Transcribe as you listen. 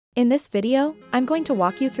In this video, I'm going to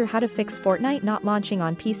walk you through how to fix Fortnite not launching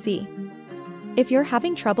on PC. If you're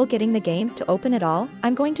having trouble getting the game to open at all,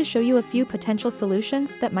 I'm going to show you a few potential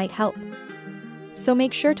solutions that might help. So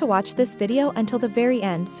make sure to watch this video until the very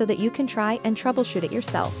end so that you can try and troubleshoot it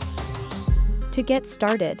yourself. To get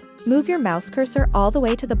started, move your mouse cursor all the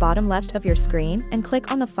way to the bottom left of your screen and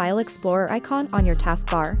click on the File Explorer icon on your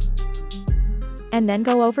taskbar. And then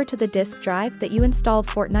go over to the disk drive that you installed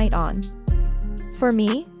Fortnite on. For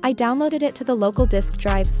me, I downloaded it to the local disk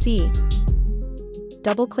drive C.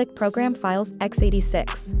 Double-click Program Files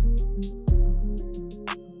x86.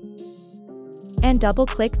 And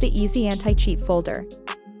double-click the Easy AntiCheat folder.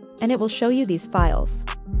 And it will show you these files.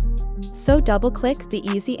 So double-click the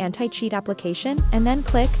Easy AntiCheat application and then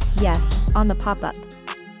click Yes on the pop-up.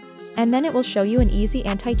 And then it will show you an Easy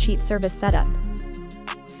AntiCheat service setup.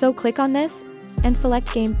 So click on this and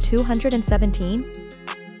select Game 217.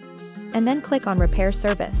 And then click on Repair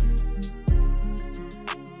Service.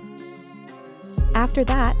 After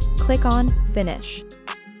that, click on Finish.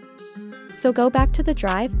 So go back to the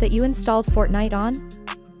drive that you installed Fortnite on,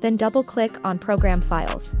 then double-click on Program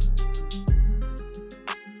Files.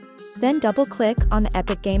 Then double-click on the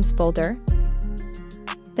Epic Games folder.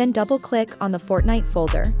 Then double-click on the Fortnite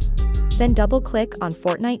folder. Then double-click on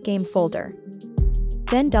Fortnite Game folder.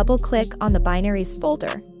 Then double-click on the Binaries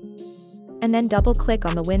folder. And then double-click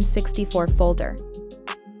on the Win64 folder.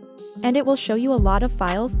 And it will show you a lot of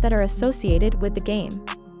files that are associated with the game.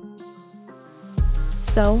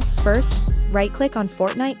 So, first, right-click on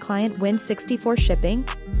Fortnite Client Win64 Shipping,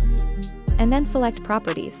 and then select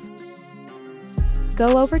Properties.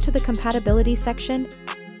 Go over to the Compatibility section,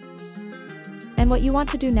 and what you want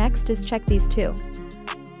to do next is check these two.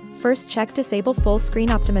 First, check Disable Full Screen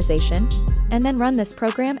Optimization, and then run this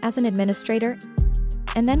program as an administrator,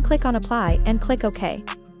 and then click on Apply and click OK.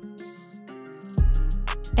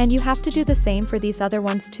 And you have to do the same for these other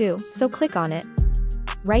ones too, so click on it.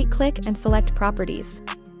 Right-click and select Properties.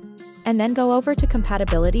 And then go over to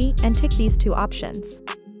Compatibility and tick these two options.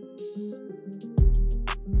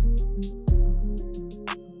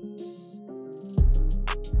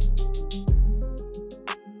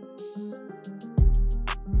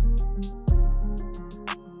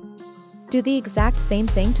 Do the exact same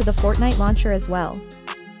thing to the Fortnite launcher as well.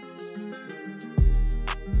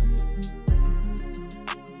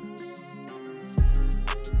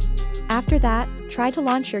 After that, try to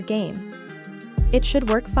launch your game. It should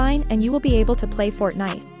work fine and you will be able to play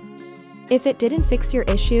Fortnite. If it didn't fix your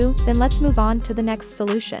issue, then let's move on to the next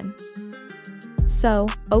solution. So,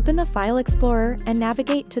 open the File Explorer and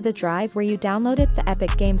navigate to the drive where you downloaded the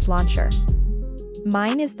Epic Games launcher.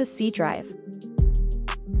 Mine is the C drive.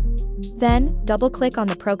 Then, double-click on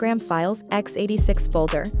the Program Files x86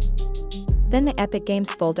 folder. Then the Epic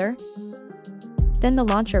Games folder. Then the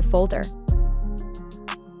Launcher folder.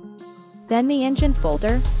 Then the Engine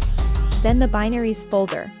folder, then the Binaries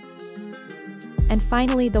folder, and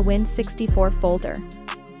finally the Win64 folder.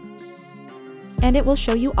 And it will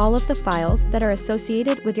show you all of the files that are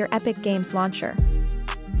associated with your Epic Games launcher.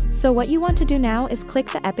 So what you want to do now is click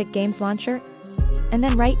the Epic Games launcher, and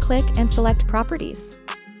then right-click and select Properties.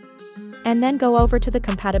 And then go over to the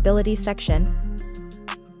Compatibility section,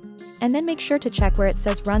 and then make sure to check where it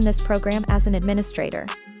says Run this program as an administrator.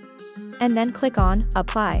 And then click on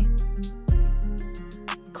Apply.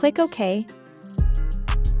 Click OK,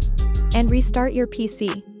 and restart your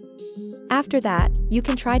PC. After that, you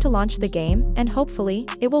can try to launch the game, and hopefully,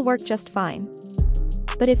 it will work just fine.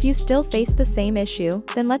 But if you still face the same issue,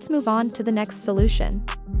 then let's move on to the next solution.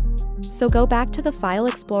 So go back to the File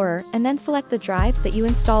Explorer and then select the drive that you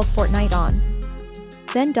installed Fortnite on.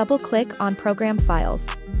 Then double-click on Program Files.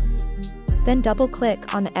 Then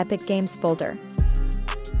double-click on the Epic Games folder.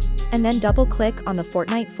 And then double-click on the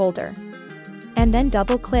Fortnite folder. And then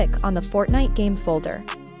double-click on the Fortnite game folder.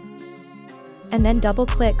 And then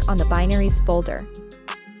double-click on the Binaries folder.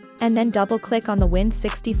 And then double-click on the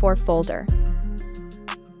Win64 folder.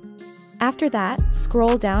 After that,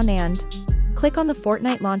 scroll down and click on the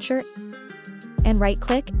Fortnite launcher and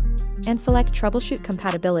right-click and select Troubleshoot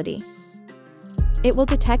Compatibility. It will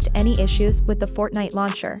detect any issues with the Fortnite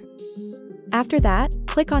launcher. After that,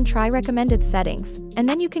 click on Try Recommended Settings, and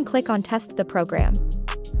then you can click on Test the program.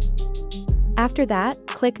 After that,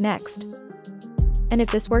 click Next. And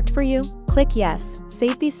if this worked for you, click Yes,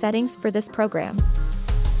 save these settings for this program.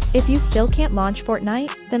 If you still can't launch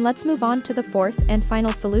Fortnite, then let's move on to the fourth and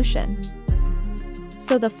final solution.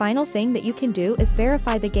 So the final thing that you can do is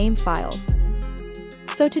verify the game files.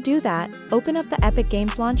 So to do that, open up the Epic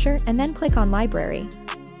Games launcher and then click on Library.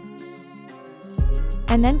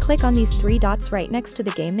 And then click on these three dots right next to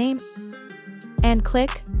the game name. And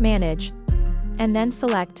click Manage, and then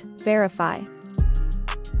select Verify.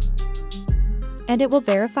 And it will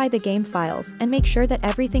verify the game files and make sure that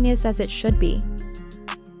everything is as it should be.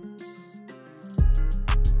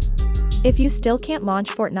 If you still can't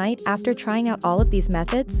launch Fortnite after trying out all of these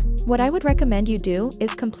methods, what I would recommend you do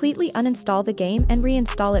is completely uninstall the game and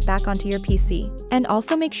reinstall it back onto your PC. And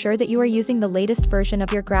also make sure that you are using the latest version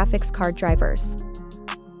of your graphics card drivers.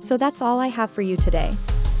 So that's all I have for you today.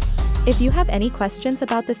 If you have any questions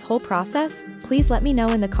about this whole process, please let me know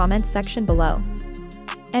in the comments section below.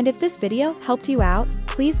 And if this video helped you out,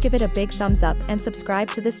 please give it a big thumbs up and subscribe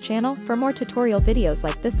to this channel for more tutorial videos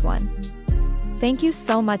like this one. Thank you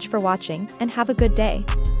so much for watching, and have a good day.